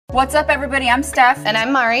What's up, everybody? I'm Steph. And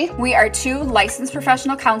I'm Mari. We are two licensed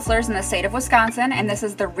professional counselors in the state of Wisconsin, and this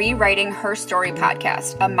is the Rewriting Her Story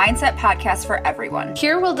podcast, a mindset podcast for everyone.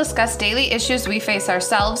 Here we'll discuss daily issues we face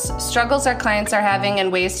ourselves, struggles our clients are having,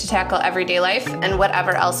 and ways to tackle everyday life, and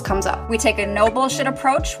whatever else comes up. We take a no bullshit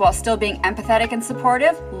approach while still being empathetic and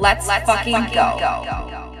supportive. Let's fucking go.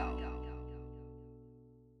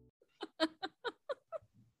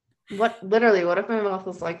 What if my mouth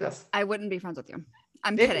was like this? I wouldn't be friends with you.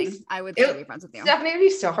 I'm kidding. I would still be friends with you. Stephanie, it'd be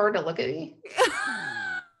so hard to look at me.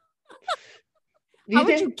 How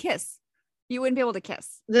would you kiss? You wouldn't be able to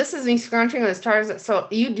kiss. This is me scrunching as hard as so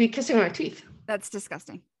you'd be kissing my teeth. That's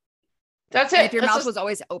disgusting. That's it. And if your mouth was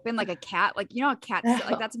always open like a cat, like you know, a cat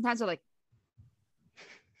like that sometimes they're like.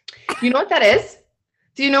 You know what that is?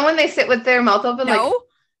 Do you know when they sit with their mouth open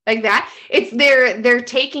like that? It's they're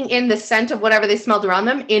taking in the scent of whatever they smelled around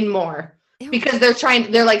them in more. Because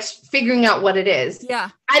they're like figuring out what it is. Yeah.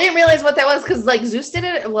 I didn't realize what that was because like Zeus did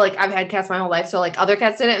it. Well, like I've had cats my whole life. So like other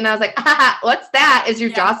cats did it. And I was like, what's that? Is your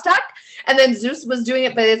jaw stuck? And then Zeus was doing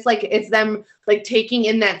it, but it's them like taking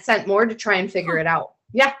in that scent more to try and figure it out.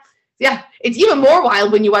 Yeah. Yeah. It's even more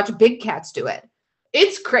wild when you watch big cats do it.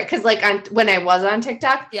 It's crazy. Cause like when I was on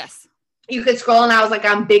TikTok. Yes. You could scroll and I was like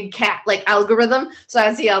on big cat like algorithm. So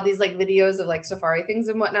I see all these like videos of like safari things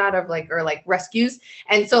and whatnot of like or like rescues.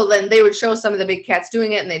 And so then they would show some of the big cats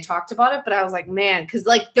doing it and they talked about it. But I was like, man, because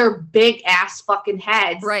like they're big ass fucking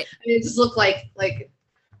heads. Right. And it just looked like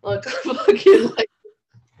fucking like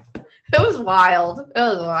it was wild. It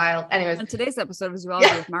was wild. Anyways. On today's episode of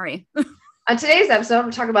Zoology with Mari. On today's episode,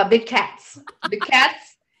 we're talking about big cats. Big cats.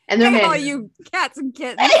 And they're hey, all you cats and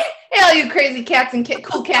kittens. Hey, all you crazy cats and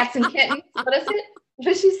cool cats and kittens. What is it? What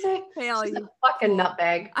did she say? Hey, all She's you a fucking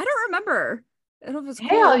nutbag. I don't remember. It was cool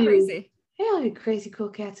Hey, all crazy. Hey, all you crazy cool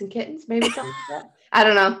cats and kittens. Maybe something like that. I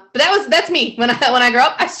don't know. But that's me. When I grow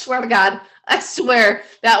up, I swear to God, I swear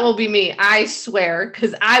that will be me. I swear,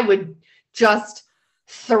 because I would just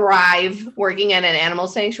thrive working in an animal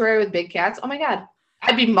sanctuary with big cats. Oh my God.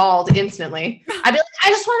 I'd be mauled instantly. I'd be like, I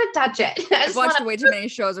just want to touch it. I've watched way too many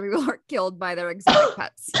shows where people are killed by their exotic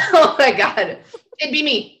pets. Oh my God. It'd be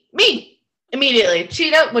me. Me. Immediately.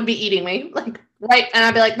 Cheetah would be eating me. Like, right. And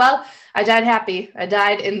I'd be like, well, I died happy. I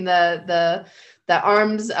died in the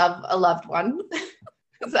arms of a loved one.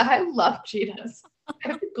 Because I love cheetahs.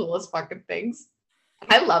 They're the coolest fucking things.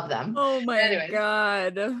 I love them. Oh my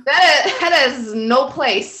God. That has no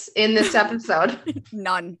place in this episode.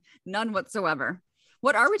 None whatsoever.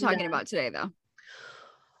 What are we talking about today, though?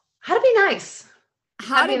 How to be nice.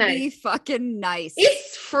 How to be fucking nice.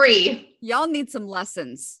 It's free. Y'all need some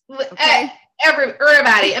lessons. Okay?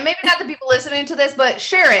 Everybody, and maybe not the people listening to this, but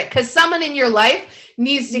share it because someone in your life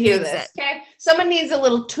needs to hear this. Okay, someone needs a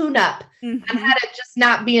little tune-up on how to just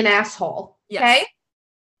not be an asshole. Yes. Okay.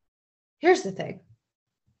 Here's the thing.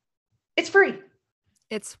 It's free.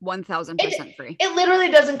 It's 1,000% free. It literally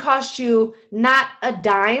doesn't cost you not a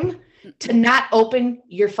dime to not open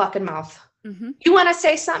your fucking mouth. Mm-hmm. You want to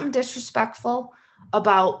say something disrespectful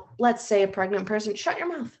about, let's say, a pregnant person, shut your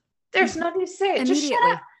mouth. There's no need to say it. Just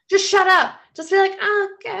shut up. Just shut up. Just be like,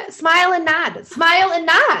 okay. Smile and nod. Smile and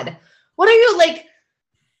nod. What are you like?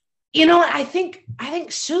 You know what? I think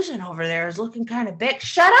Susan over there is looking kind of big.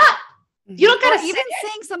 Shut up. You don't gotta even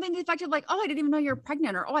saying something effective like, oh, I didn't even know you're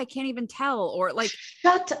pregnant, or oh, I can't even tell, or like,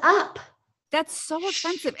 shut up. That's so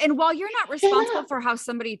offensive. And while you're not responsible for how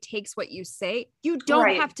somebody takes what you say, you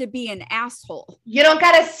don't have to be an asshole. You don't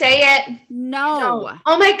gotta say it. No.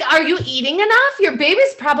 Oh my God, are you eating enough? Your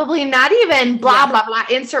baby's probably not even blah, blah, blah.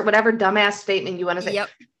 Insert whatever dumbass statement you want to say. Yep.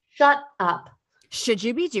 Shut up. Should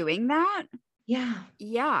you be doing that? Yeah.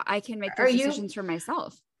 Yeah, I can make those decisions for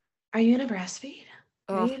myself. Are you gonna breastfeed?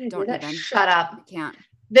 Oh, don't even. Shut up. I can't.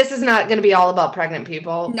 This is not going to be all about pregnant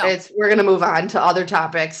people. No. We're going to move on to other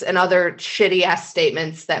topics and other shitty ass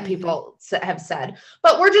statements that people have said.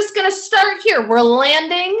 But we're just going to start here. We're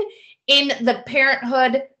landing in the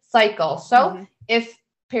parenthood cycle. So if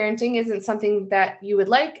parenting isn't something that you would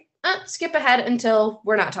like, skip ahead until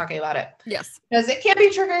we're not talking about it. Yes. Because it can be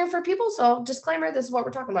triggering for people. So disclaimer, this is what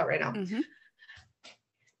we're talking about right now.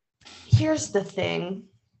 Here's the thing.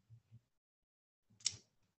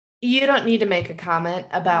 You don't need to make a comment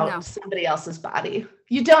about somebody else's body.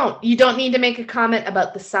 You don't need to make a comment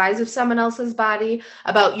about the size of someone else's body,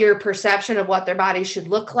 about your perception of what their body should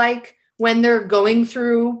look like when they're going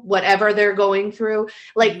through whatever they're going through.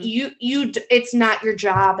 Like it's not your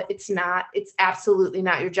job. It's absolutely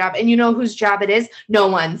not your job. And you know whose job it is? No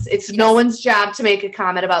one's. It's no one's job to make a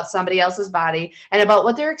comment about somebody else's body and about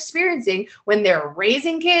what they're experiencing when they're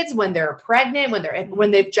raising kids, when they're pregnant,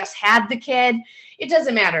 when they've just had the kid. It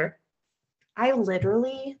doesn't matter. I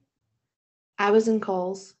literally I was in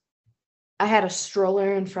Kohl's. I had a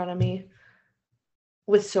stroller in front of me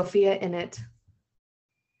with Sophia in it.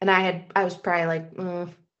 And I was probably like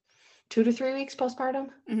 2 to 3 weeks postpartum.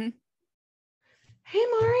 Mm-hmm. Hey,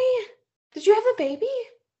 Mari, did you have a baby?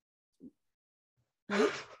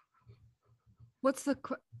 What's the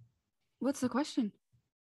question?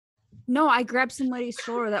 No, I grabbed some lady's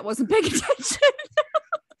stroller that wasn't paying attention.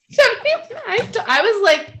 I was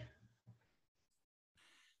like,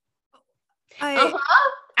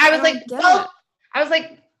 I was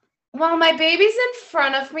like, well, my baby's in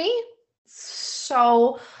front of me,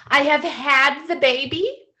 so I have had the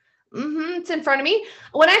baby. It's in front of me.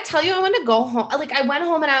 When I tell you I want to go home, like I went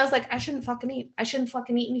home and I was like, I shouldn't fucking eat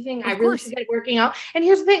anything. I really should get working out. And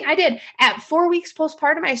here's the thing, I did. At 4 weeks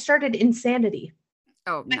postpartum, I started Insanity.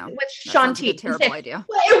 Oh no, with Shanti. Terrible idea.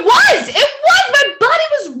 Well, it was. My body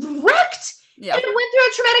was wrecked. Yeah. And it went through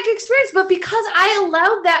a traumatic experience, but because I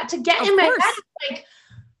allowed that to get in my head, like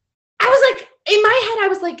I was like, in my head, I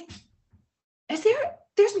was like,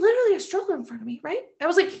 there's literally a stroller in front of me, right? I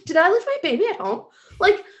was like, did I leave my baby at home?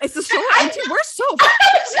 Like, it's the stroller. We're so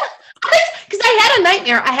because I had a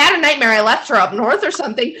nightmare. I left her up north or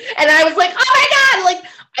something, and I was like, oh my God, like.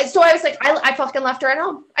 So I was like, I fucking left her at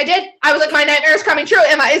home. I did. I was like, my nightmare is coming true.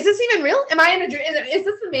 Is this even real? Am I in a dream? Is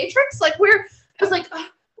this the Matrix? Like I was like, oh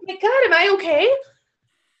my God, am I okay?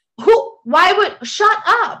 Shut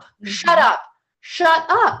up. Mm-hmm. Shut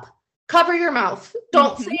up. Cover your mouth.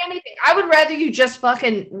 Don't say anything. I would rather you just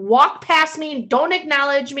fucking walk past me. Don't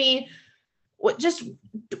acknowledge me.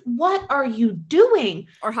 What are you doing?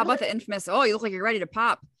 Or how about the infamous, oh, you look like you're ready to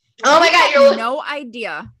pop. Oh my God. You have no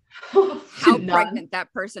idea how pregnant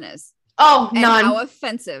that person is. Oh, and none. How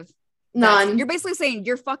offensive. None. You're basically saying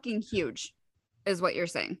you're fucking huge is what you're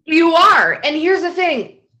saying. You are. And here's the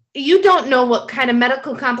thing. You don't know what kind of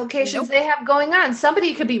medical complications they have going on.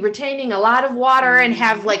 Somebody could be retaining a lot of water and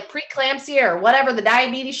have like preeclampsia or whatever, the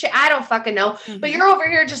diabetes shit. I don't fucking know. But you're over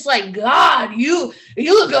here just like, God, you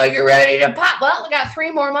look like you're ready to pop. Well, we got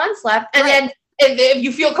 3 more months left. And then if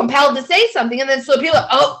you feel compelled to say something, and then so people are,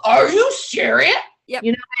 oh, are you serious? Yep.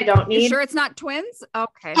 You know, I don't need. You sure it's not twins?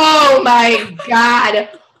 Okay. Oh my God.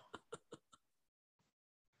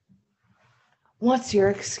 What's your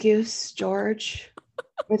excuse, George?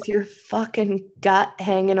 With your fucking gut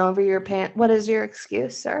hanging over your pants. What is your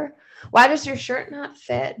excuse, sir? Why does your shirt not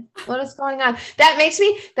fit? What is going on? That makes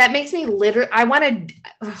me literally, I want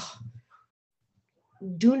to,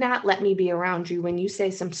 do not let me be around you when you say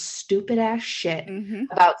some stupid ass shit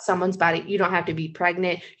about someone's body. You don't have to be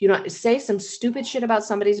pregnant. You don't say some stupid shit about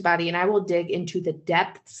somebody's body, and I will dig into the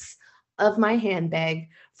depths of my handbag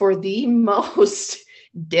for the most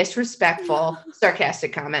disrespectful,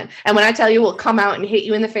 sarcastic comment. And when I tell you, we'll come out and hit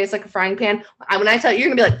you in the face like a frying pan. When I tell you,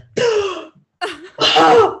 you're gonna be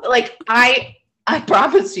like, like I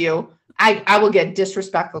promise you, I will get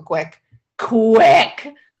disrespectful quick. When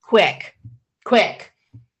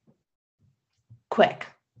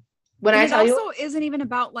I tell you, it also isn't even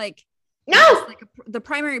about like. No, like the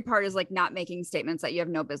primary part is like not making statements that you have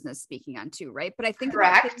no business speaking on too, right? But I think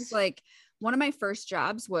Correct. about things like one of my first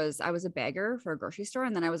jobs was I was a bagger for a grocery store,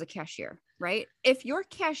 and then I was a cashier, right? If your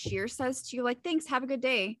cashier says to you like, thanks, have a good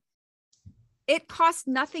day, it costs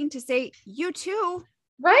nothing to say you too.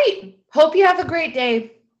 Right. Hope you have a great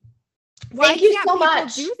day. Thank you so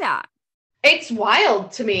much. Do that. It's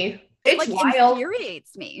wild to me. It's like wild.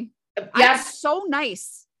 Infuriates me. Yes. I'm so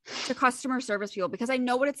nice to customer service people because I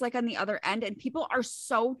know what it's like on the other end, and people are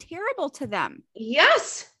so terrible to them.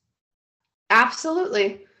 Yes,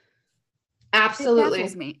 absolutely. Absolutely. It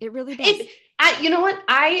baffles me. It really does. You know what?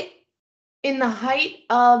 In the height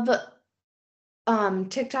of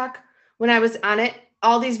TikTok, when I was on it,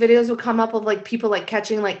 all these videos would come up of like people like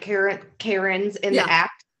catching like Karens in the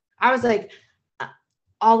act. I was like,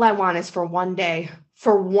 all I want is for one day,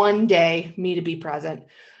 me to be present.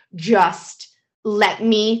 Just let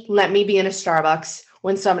me be in a Starbucks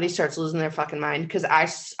when somebody starts losing their fucking mind. Because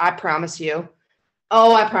I promise you,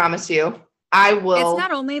 I will. It's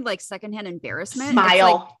not only like secondhand embarrassment. Smile. It's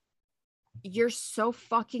like, you're so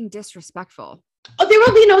fucking disrespectful. Oh, there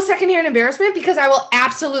will be no secondhand embarrassment because I will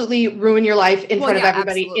absolutely ruin your life in front of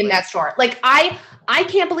everybody in that store. Like I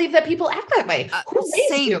can't believe that people act that way.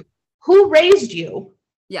 Who raised you?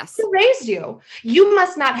 Yes. Who raised you? You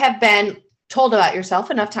must not have been told about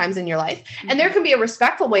yourself enough times in your life. And there can be a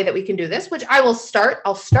respectful way that we can do this, which I'll start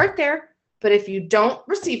there. But if you don't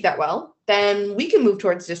receive that well, then we can move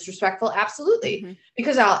towards disrespectful. Absolutely.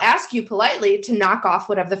 Because I'll ask you politely to knock off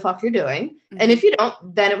whatever the fuck you're doing. And if you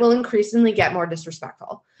don't, then it will increasingly get more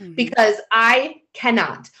disrespectful because I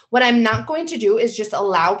cannot. What I'm not going to do is just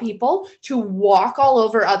allow people to walk all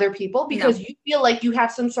over other people because you feel like you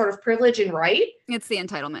have some sort of privilege and right. It's the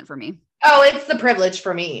entitlement for me. Oh, it's the privilege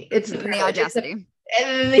for me. It's the audacity.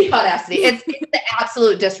 The audacity. It's the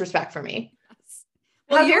absolute disrespect for me.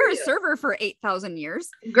 Well, you're a server for 8,000 years.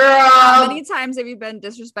 Girl. How many times have you been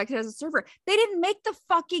disrespected as a server? They didn't make the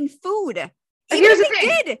fucking food. Even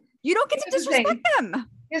if they did, you don't get to disrespect them.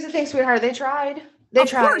 Here's the thing, sweetheart. They tried. They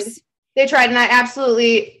tried. Course. They tried, and I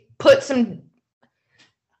absolutely put some.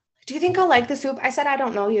 Do you think I'll like the soup? I said, I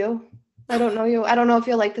don't know you. I don't know you. I don't know if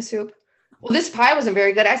you'll like the soup. Well, this pie wasn't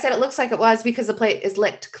very good. I said it looks like it was because the plate is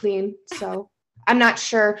licked clean. So I'm not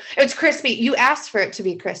sure. It's crispy. You asked for it to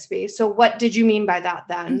be crispy. So what did you mean by that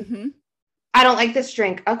then? I don't like this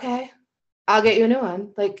drink. Okay. I'll get you a new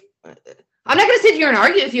one. Like, I'm not going to sit here and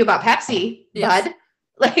argue with you about Pepsi, bud.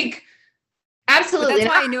 Like, absolutely. But that's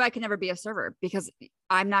why I knew I could never be a server because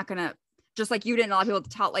I'm not going to, just like you didn't allow people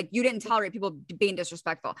to you didn't tolerate people being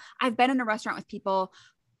disrespectful. I've been in a restaurant with people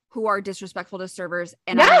who are disrespectful to servers.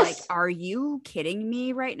 And I'm like, are you kidding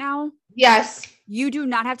me right now? Yes. You do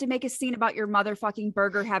not have to make a scene about your motherfucking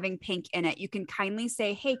burger having pink in it. You can kindly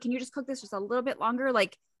say, hey, can you just cook this just a little bit longer?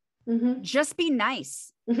 Like, just be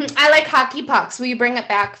nice. I like hockey pucks. Will you bring it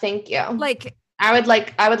back? Thank you. Like, I would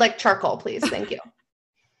like charcoal, please. Thank you.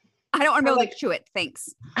 I don't want to be able to chew it.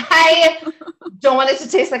 Thanks. I don't want it to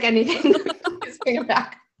taste like anything. Please bring it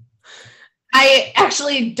back. I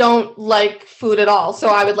actually don't like food at all. So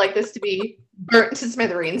I would like this to be burnt to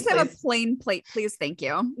smithereens. Just have a plain plate, please. Thank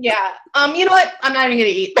you. Yeah. You know what? I'm not even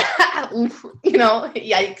going to eat.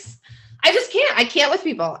 Yikes. I just can't. I can't with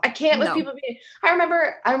people. I can't with people. I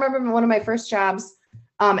remember one of my first jobs,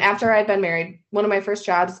 after I'd been married, one of my first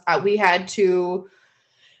jobs, I had to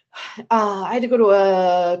go to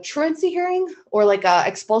a truancy hearing or like a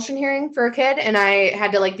expulsion hearing for a kid. And I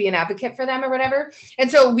had to like be an advocate for them or whatever.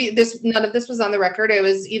 And so none of this was on the record. It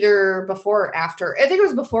was either before or after. I think it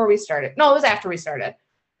was before we started. No, it was after we started.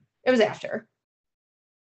 It was after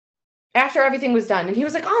everything was done. And he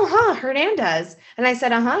was like, Hernandez. And I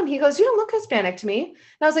said, and he goes, you don't look Hispanic to me. And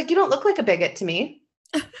I was like, you don't look like a bigot to me.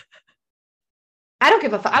 I don't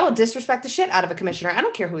give a fuck. I will disrespect the shit out of a commissioner. I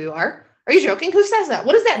don't care who you are. Are you joking? Who says that?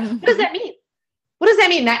 What does that mean? What does that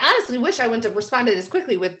mean? And I honestly wish I wouldn't have responded as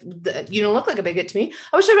quickly with you don't look like a bigot to me.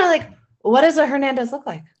 I wish I'd been like, what does a Hernandez look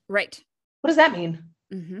like? Right. What does that mean?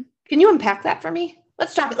 Can you unpack that for me?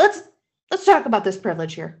 Let's talk about this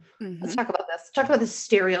privilege here. Let's talk about this. Talk about this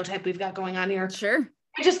stereotype we've got going on here. Sure.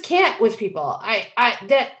 I just can't with people.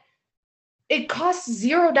 It costs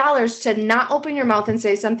 $0 to not open your mouth and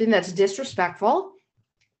say something that's disrespectful.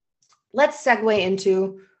 Let's segue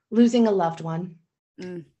into losing a loved one.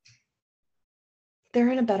 They're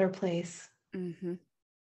in a better place.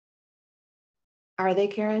 Are they,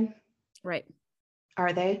 Karen? Right.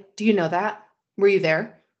 Are they? Do you know that? Were you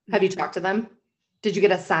there? Have you talked to them? Did you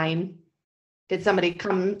get a sign? Did somebody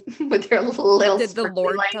come with their little Did the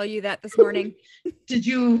Lord tell you that this morning? Did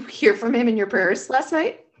you hear from him in your prayers last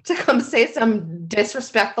night to come say some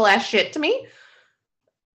disrespectful ass shit to me?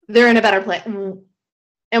 They're in a better place. And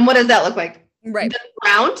what does that look like? Right. The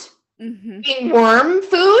ground? Being worm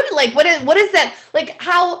food? Like what is that? Like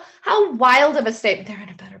how wild of a statement. They're in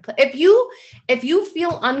a better place. If you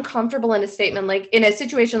feel uncomfortable in a statement, like in a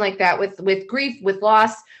situation like that with grief, with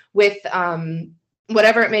loss, with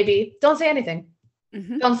whatever it may be, don't say anything.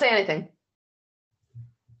 Don't say anything.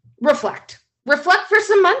 Reflect for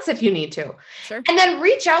some months if you need to. Sure. And then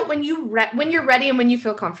reach out when you're ready and when you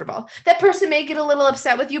feel comfortable. That person may get a little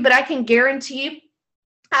upset with you, but I can guarantee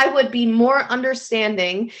I would be more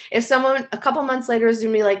understanding if someone a couple months later is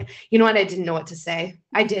going to be like, you know what? I didn't know what to say.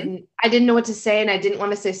 I didn't know what to say. And I didn't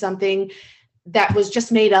want to say something that was just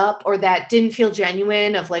made up or that didn't feel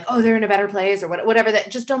genuine of like, oh, they're in a better place or whatever. That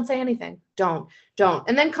just don't say anything. Don't.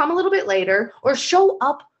 And then come a little bit later or show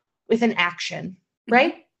up with an action,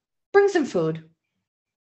 right? Bring some food,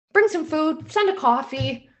 send a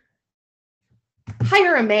coffee,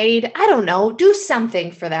 hire a maid. I don't know. Do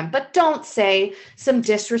something for them, but don't say some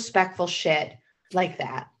disrespectful shit like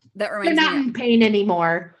that. That reminds me. They're not in pain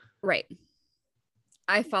anymore. Right.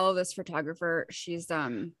 I follow this photographer. She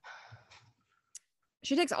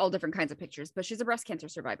takes all different kinds of pictures, but she's a breast cancer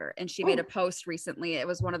survivor. And she made a post recently. It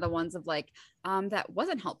was one of the ones of like, that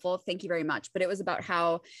wasn't helpful. Thank you very much. But it was about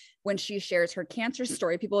how when she shares her cancer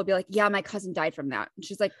story, people will be like, yeah, my cousin died from that. And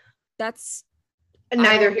she's like, that's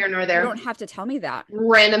neither here nor there. You don't have to tell me that.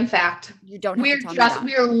 Random fact. You don't have to tell me that.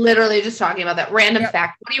 We are literally just talking about that random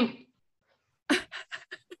fact.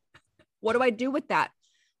 What do I do with that?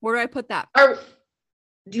 Where do I put that?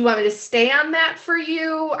 Do you want me to stay on that for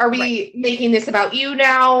you? Are we making this about you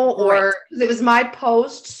now? Or it was my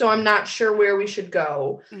post, so I'm not sure where we should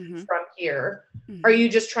go from here. Are you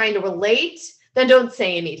just trying to relate? Then don't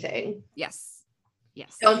say anything. Yes.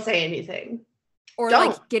 Don't say anything. Or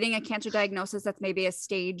like getting a cancer diagnosis that's maybe a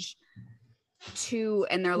stage 2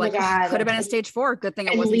 and they're like, could have been a stage 4. Good thing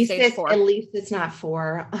it wasn't stage 4. At least it's not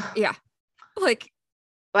 4. Yeah. Like,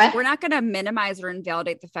 what? We're not going to minimize or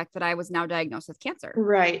invalidate the fact that I was now diagnosed with cancer.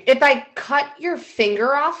 Right. If I cut your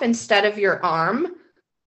finger off instead of your arm,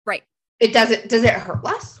 right. Does it hurt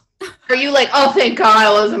less? Are you like, oh, thank God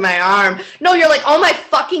it wasn't my arm? No, you're like, oh my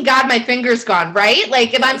fucking God, my finger's gone, right?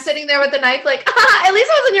 Like if I'm sitting there with a knife, like, at least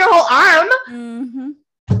it wasn't your whole arm.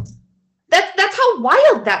 That's how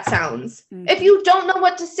wild that sounds. If you don't know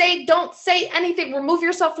what to say, don't say anything. Remove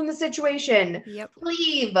yourself from the situation. Yep.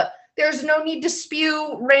 Leave. There's no need to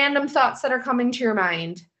spew random thoughts that are coming to your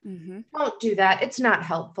mind. Don't do that. It's not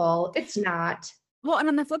helpful. It's not. Well, and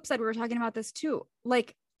on the flip side, we were talking about this too.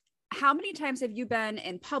 Like, how many times have you been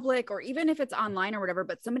in public or even if it's online or whatever,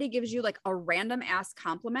 but somebody gives you like a random ass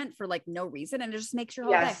compliment for like no reason and it just makes your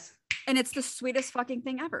whole day. And it's the sweetest fucking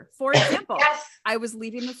thing ever. For example, I was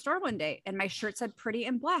leaving the store one day and my shirt said pretty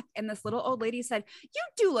in black. And this little old lady said, you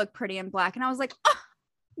do look pretty in black. And I was like, oh,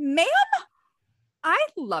 ma'am, I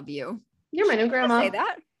love you. You're my new grandma. Say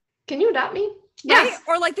that. Can you adopt me? Yes. Right?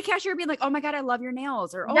 Or like the cashier being like, oh my God, I love your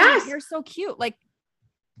nails. Or, oh, your hair's so cute. Like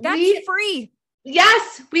that's free.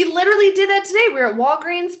 Yes, we literally did that today. We were at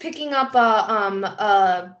Walgreens picking up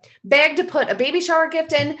a bag to put a baby shower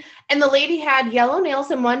gift in, and the lady had yellow nails,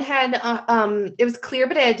 and one had it was clear,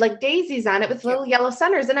 but it had like daisies on it with little yellow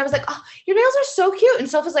centers. And I was like, "Oh, your nails are so cute." And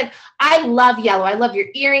Sophia's like, "I love yellow. I love your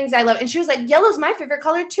earrings. I love." And she was like, "Yellow's my favorite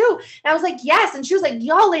color too." And I was like, "Yes." And she was like,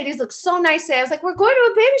 "Y'all ladies look so nice today." I was like, "We're going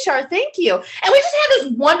to a baby shower. Thank you." And we just had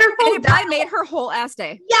this wonderful. And it probably made her whole ass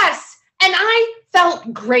day. Yes, and I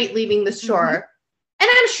felt great leaving the store. And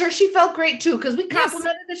I'm sure she felt great too, because we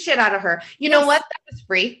complimented the shit out of her. You know what? That was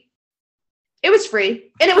free. It was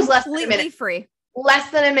free. And it was less than a minute. Free. Less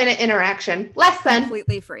than a minute interaction. Less than.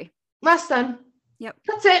 Completely free. Less than. Yep.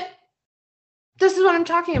 That's it. This is what I'm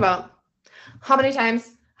talking about. How many times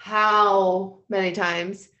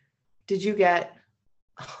did you get,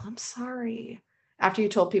 oh, I'm sorry, after you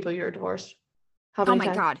told people you were divorced? How many times? Oh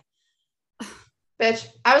my God. Bitch.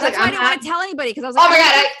 I was That's like, why I didn't want to tell anybody because I was like,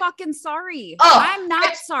 I'm fucking sorry. Oh, I'm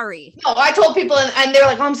not sorry. No, I told people and they were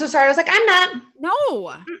like, oh, I'm so sorry. I was like, I'm not. No.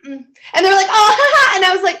 Mm-mm. And they were like, oh, haha. And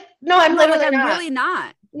I was like, no, I'm literally I'm not. really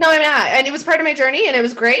not. No, I'm not. And it was part of my journey and it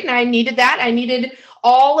was great. And I needed that. I needed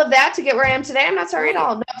all of that to get where I am today. I'm not sorry at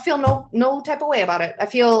all. No, I feel no type of way about it. I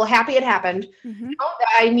feel happy it happened.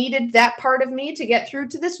 I needed that part of me to get through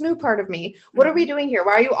to this new part of me. What are we doing here?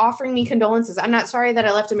 Why are you offering me condolences? I'm not sorry that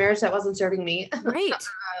I left a marriage that wasn't serving me. Right.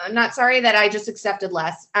 I'm not sorry that I just accepted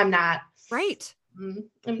less. I'm not. Right. I'm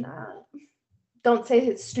not. Don't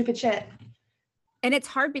say stupid shit. And it's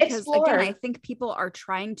hard because again, I think people are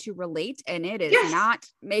trying to relate and it is it's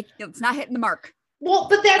not hitting the mark. Well,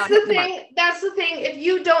 but that's the thing. That's the thing. If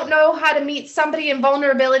you don't know how to meet somebody in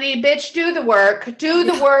vulnerability, bitch, do the work. Do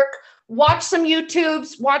the work. Watch some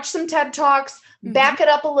YouTubes. Watch some TED Talks. Back it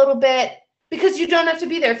up a little bit because you don't have to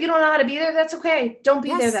be there. If you don't know how to be there, that's okay. Don't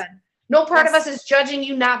be there then. No part of us is judging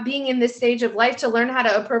you not being in this stage of life to learn how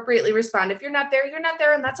to appropriately respond. If you're not there, you're not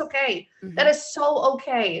there, and that's okay. That is so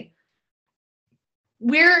okay.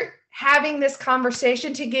 We're having this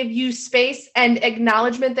conversation to give you space and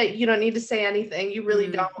acknowledgement that you don't need to say anything. You really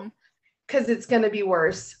don't, because it's going to be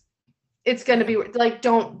worse. It's going to be like,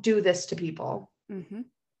 don't do this to people.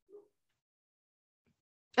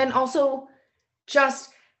 And also just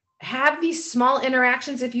have these small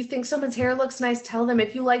interactions. If you think someone's hair looks nice, tell them.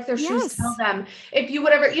 If you like their shoes, tell them. If you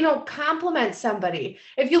compliment somebody.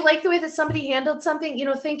 If you like the way that somebody handled something,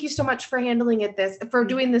 thank you so much for handling it for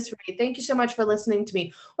doing this for me. Thank you so much for listening to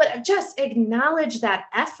me. But just acknowledge that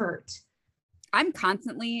effort. I'm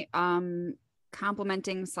constantly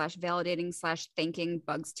complimenting / validating / thanking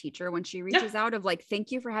Bug's teacher when she reaches out of like, thank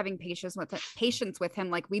you for having patience with him.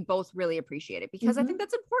 Like we both really appreciate it because I think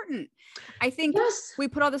that's important. I think we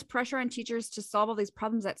put all this pressure on teachers to solve all these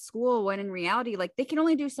problems at school when in reality, like they can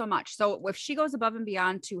only do so much. So if she goes above and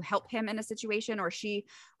beyond to help him in a situation, or she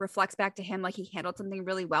reflects back to him like he handled something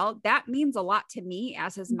really well, that means a lot to me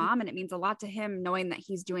as his mom. And it means a lot to him knowing that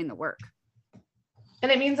he's doing the work.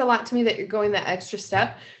 And it means a lot to me that you're going that extra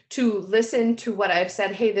step to listen to what I've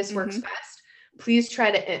said. Hey, this works best. Please try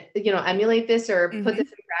to, emulate this or put this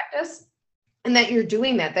in practice. And that you're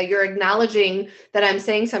doing that you're acknowledging that I'm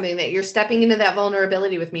saying something, that you're stepping into that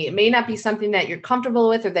vulnerability with me. It may not be something that you're comfortable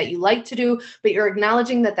with or that you like to do, but you're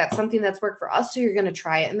acknowledging that that's something that's worked for us. So you're going to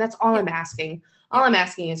try it. And that's all I'm asking. All I'm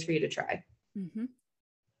asking is for you to try. Mm-hmm.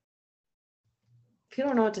 If you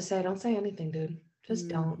don't know what to say, don't say anything, dude. Just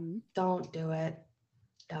don't do it.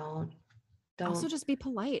 Don't. Also just be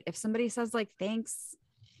polite. If somebody says like, thanks,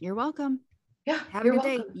 you're welcome. Yeah. Have a good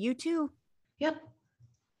day. You too. Yep.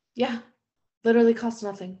 Yeah. Literally costs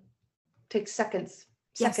nothing. Takes seconds.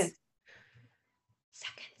 Seconds.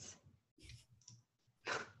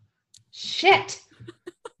 Shit.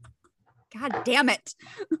 God damn it.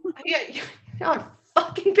 You're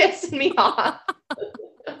fucking pissing me off.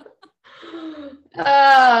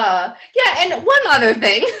 Yeah, and one other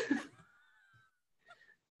thing.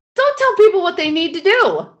 Don't tell people what they need to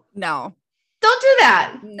do. No. Don't do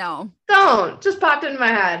that. No. Don't. Just popped into my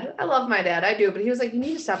head. I love my dad. I do. But he was like, you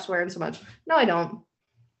need to stop swearing so much. No, I don't.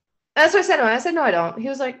 That's what I said to him. I said, no, I don't. He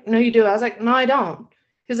was like, no, you do. I was like, no, I don't.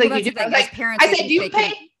 He was like, you do. I was like, parents, I said, do you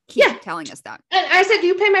pay? Keep telling us that. And I said, do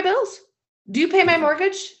you pay my bills? Do you pay my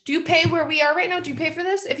mortgage? Do you pay where we are right now? Do you pay for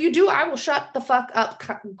this? If you do, I will shut the fuck up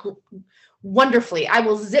wonderfully. I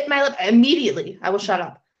will zip my lip immediately. I will shut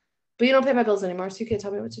up. But you don't pay my bills anymore, so you can't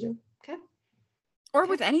tell me what to do. Okay? Or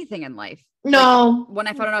with anything in life. No. Like when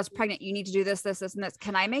I found out I was pregnant, you need to do this, this, this, and this.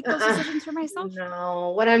 Can I make those decisions for myself? No.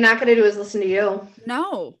 What I'm not going to do is listen to you.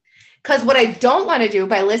 No. Because what I don't want to do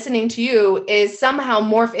by listening to you is somehow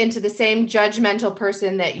morph into the same judgmental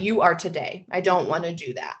person that you are today. I don't want to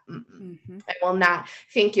do that. Mm-hmm. I will not.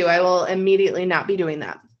 Thank you. I will immediately not be doing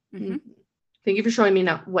that. Mm-hmm. Thank you for showing me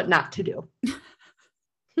what not to do.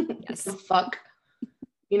 Yes. Fuck.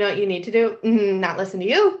 You know what you need to do? Not listen to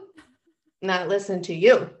you. Not listen to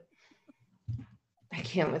you. I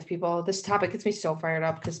can't with people. This topic gets me so fired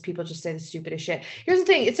up because people just say the stupidest shit. Here's the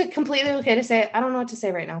thing. It's completely okay to say, I don't know what to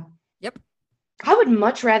say right now. Yep. I would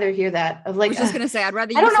much rather hear that. Of like, I was just going to say, I'd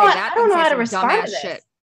rather you say that. I don't know how to respond to this. Shit.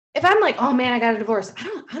 If I'm like, oh man, I got a divorce. I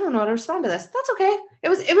don't know how to respond to this. That's okay. It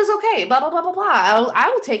was okay. Blah, blah, blah, blah, blah. I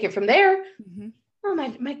will take it from there. Mm-hmm. Oh,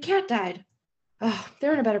 my cat died. Oh,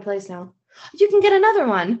 they're in a better place now. You can get another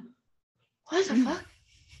one. What the fuck?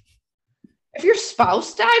 If your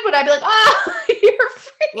spouse died, would I be like, oh, you're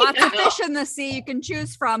free? Lots of fish in the sea you can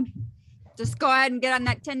choose from. Just go ahead and get on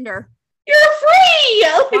that Tinder. You're free.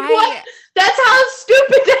 Like, what? That's how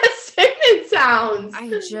stupid that statement sounds.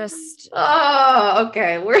 Oh,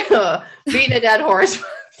 okay. We're beating a dead horse.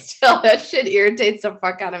 Still, that shit irritates the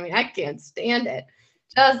fuck out of me. I can't stand it.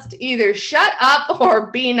 Just either shut up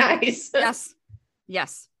or be nice.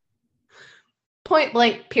 Yes. Point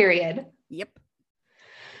blank, period. Yep.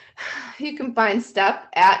 You can find Steph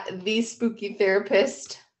at The Spooky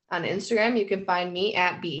Therapist on Instagram. You can find me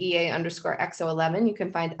at BEA_XO11. You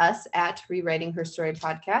can find us at Rewriting Her Story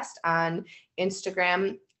Podcast on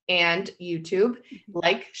Instagram and YouTube.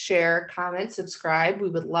 Like, share, comment, subscribe. We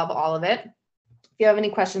would love all of it. If you have any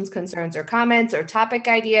questions, concerns, or comments or topic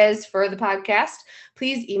ideas for the podcast,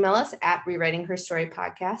 please email us at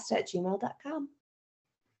rewritingherstorypodcast@gmail.com.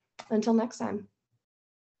 Until next time.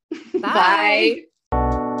 Bye.